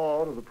the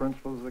law, to the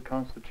principles of the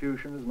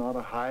Constitution, is not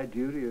a high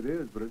duty. It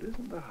is, but it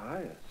isn't the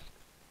highest.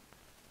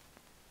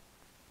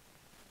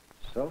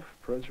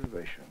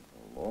 Self-preservation,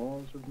 the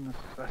laws of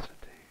necessity.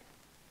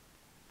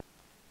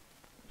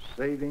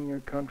 Saving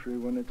your country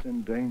when it's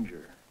in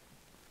danger.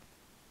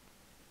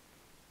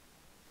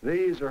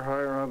 These are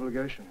higher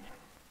obligations.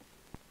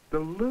 To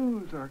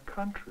lose our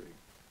country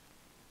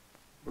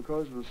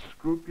because of a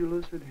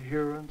scrupulous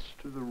adherence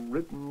to the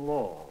written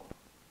law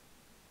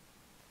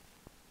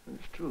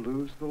is to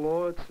lose the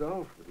law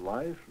itself with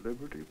life,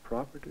 liberty,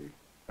 property,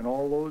 and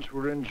all those who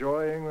are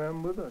enjoying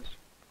them with us.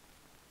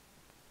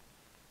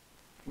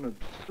 An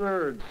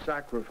absurd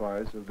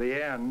sacrifice of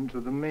the end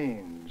to the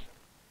means.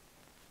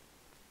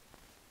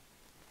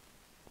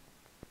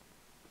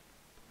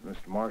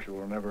 Mr. Marshall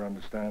will never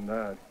understand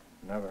that.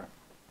 Never.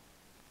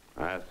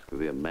 Ask for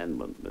the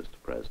amendment, Mr.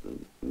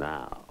 President,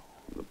 now.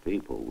 The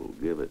people will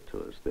give it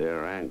to us.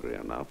 They're angry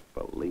enough,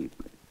 believe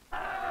me.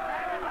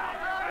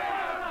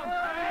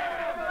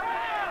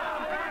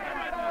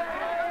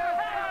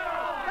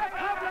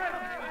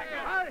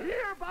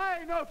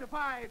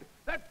 Notified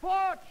that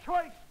 4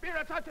 choice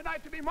spirits are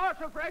tonight to be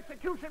marshaled for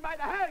execution by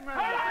the hangman.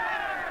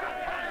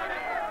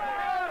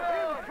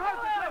 In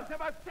consequence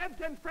of a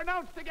sentence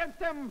pronounced against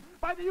them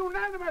by the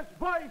unanimous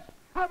voice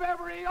of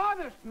every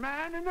honest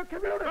man in the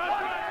community. The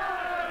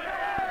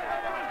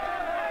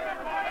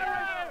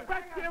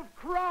respective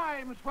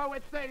crimes for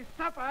which they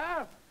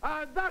suffer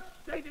are thus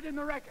stated in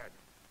the record.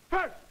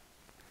 First,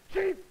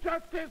 Chief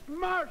Justice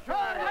Marshall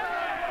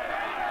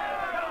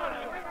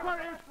for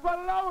his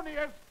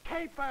felonious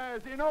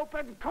capers in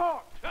open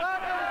court.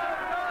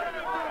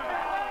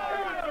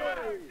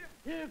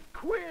 His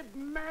quid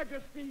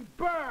majesty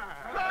Burr.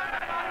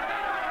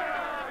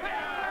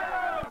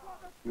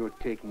 You're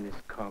taking this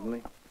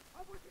calmly?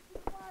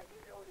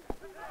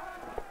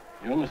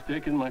 You're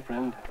mistaken, my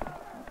friend.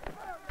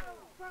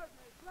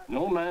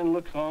 No man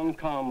looks on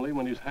calmly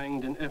when he's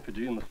hanged in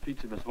effigy in the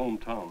streets of his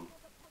hometown.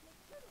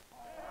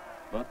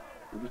 But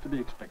it was to be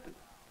expected.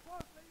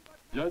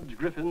 Judge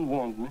Griffin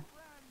warned me.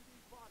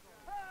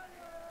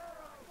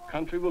 The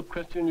country will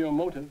question your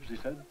motives, he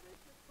said.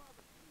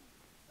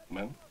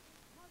 Well,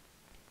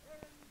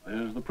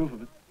 there's the proof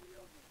of it.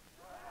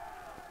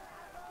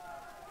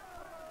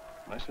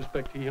 I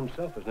suspect he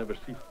himself has never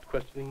ceased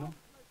questioning them.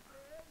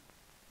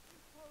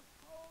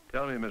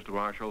 Tell me, Mr.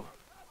 Marshall,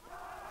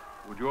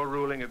 would your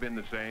ruling have been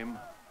the same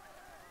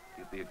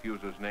if the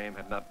accuser's name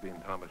had not been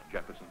Thomas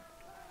Jefferson?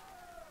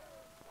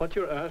 What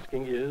you're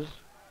asking is,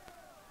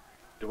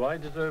 do I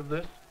deserve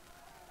this?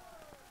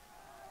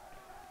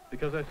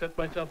 Because I set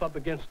myself up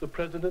against the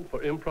president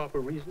for improper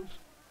reasons?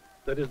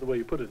 That is the way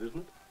you put it, isn't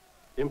it?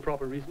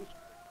 Improper reasons?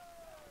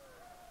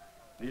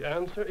 The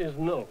answer is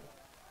no.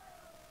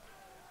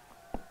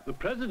 The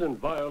president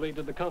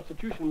violated the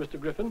Constitution, Mr.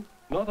 Griffin,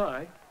 not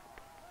I.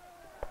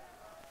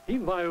 He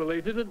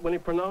violated it when he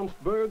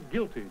pronounced Burr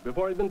guilty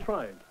before he'd been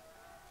tried.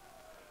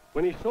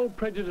 When he so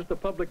prejudiced the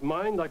public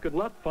mind, I could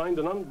not find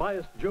an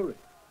unbiased jury.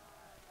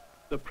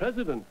 The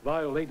president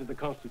violated the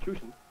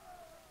Constitution.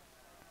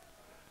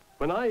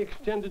 When I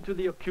extended to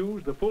the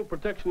accused the full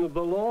protection of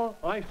the law,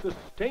 I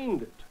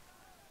sustained it.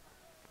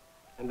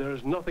 And there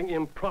is nothing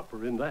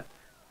improper in that.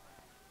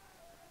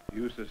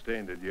 You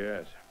sustained it,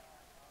 yes.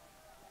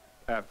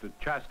 After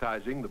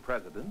chastising the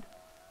president,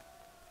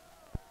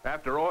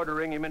 after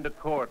ordering him into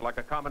court like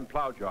a common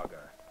plow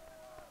jogger,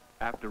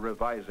 after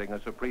revising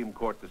a Supreme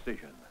Court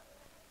decision,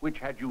 which,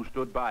 had you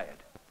stood by it,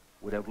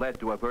 would have led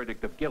to a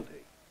verdict of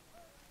guilty.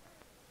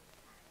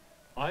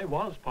 I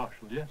was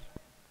partial, yes.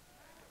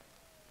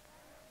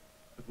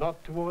 But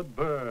not toward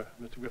Burr,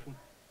 Mr. Griffin.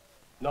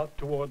 Not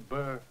toward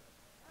Burr.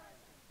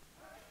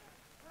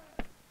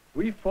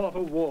 We fought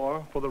a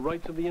war for the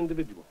rights of the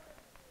individual.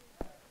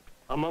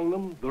 Among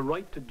them, the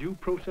right to due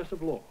process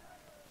of law.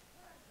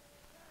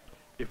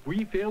 If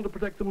we fail to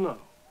protect them now,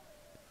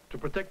 to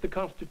protect the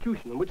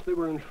Constitution in which they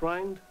were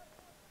enshrined,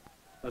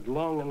 that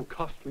long and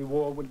costly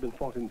war would have been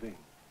fought in vain.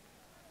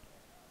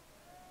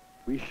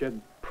 We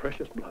shed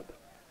precious blood.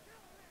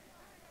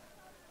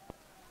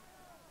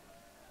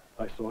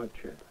 I saw it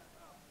shed.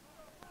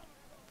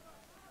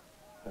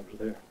 I was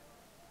there.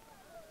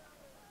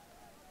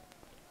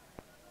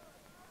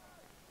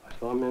 I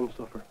saw men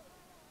suffer.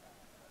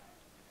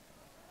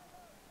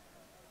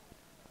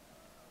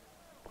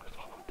 I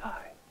saw them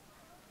die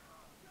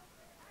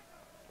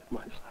at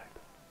my side.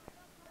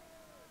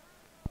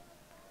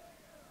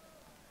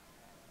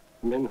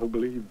 Men who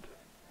believed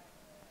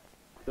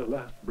to their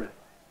last breath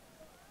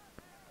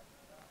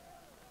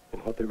in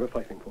what they were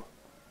fighting for.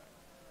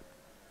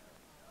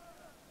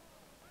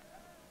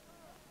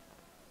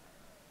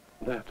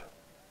 That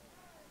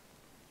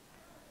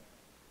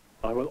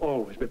I will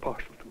always be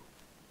partial to.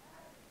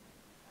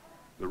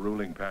 The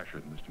ruling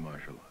passion, Mr.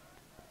 Marshall,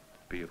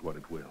 be it what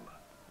it will,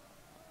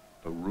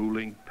 the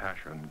ruling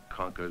passion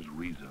conquers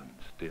reason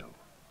still.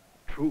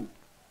 True.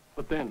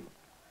 But then,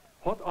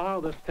 what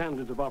are the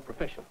standards of our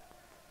profession?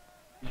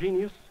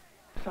 Genius,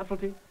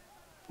 subtlety,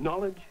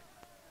 knowledge,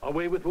 a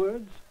way with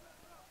words?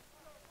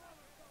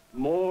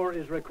 More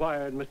is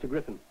required, Mr.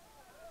 Griffin.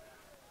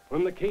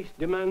 When the case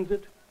demands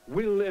it,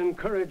 will and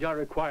courage are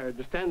required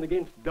to stand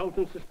against doubt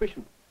and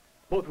suspicion,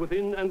 both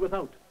within and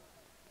without,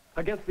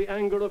 against the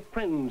anger of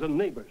friends and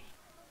neighbors,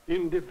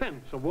 in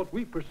defense of what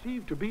we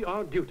perceive to be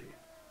our duty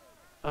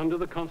under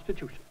the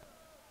Constitution.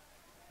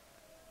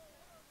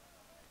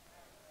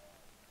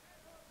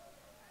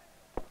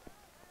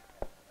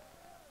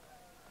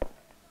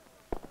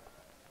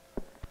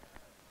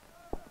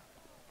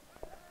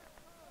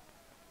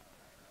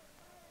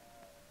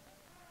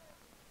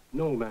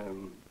 No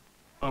man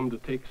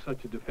undertakes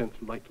such a defense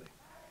lightly.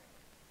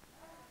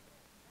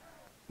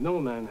 No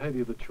man, had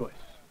he the choice,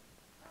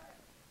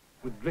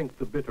 would drink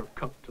the bitter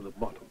cup to the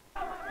bottom.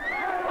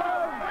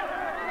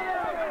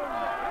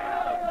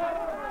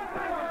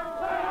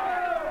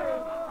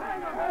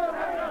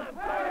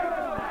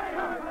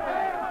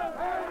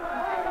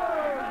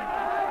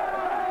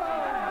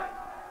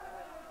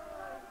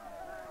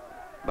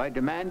 By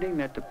demanding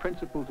that the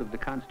principles of the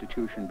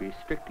Constitution be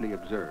strictly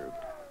observed,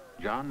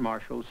 John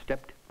Marshall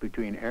stepped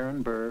between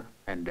Aaron Burr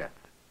and death.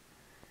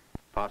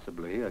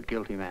 Possibly a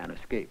guilty man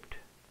escaped.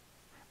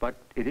 But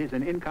it is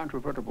an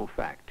incontrovertible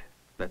fact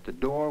that the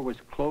door was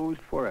closed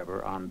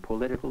forever on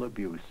political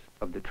abuse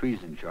of the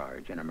treason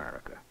charge in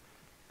America.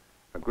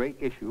 A great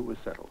issue was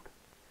settled.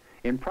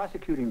 In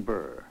prosecuting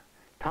Burr,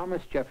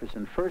 Thomas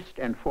Jefferson first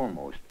and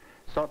foremost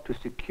sought to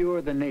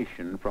secure the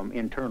nation from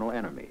internal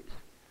enemies.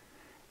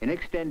 In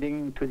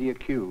extending to the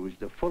accused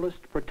the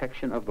fullest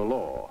protection of the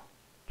law,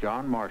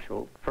 John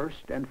Marshall,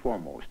 first and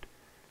foremost,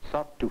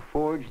 sought to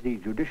forge the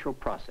judicial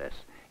process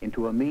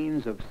into a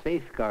means of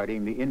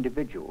safeguarding the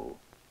individual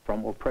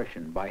from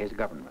oppression by his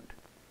government.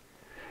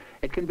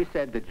 It can be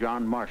said that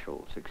John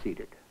Marshall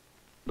succeeded.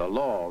 The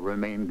law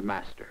remained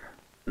master,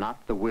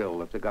 not the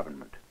will of the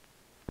government.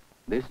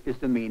 This is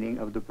the meaning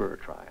of the Burr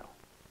trial.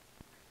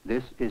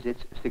 This is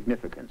its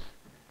significance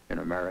in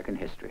American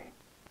history.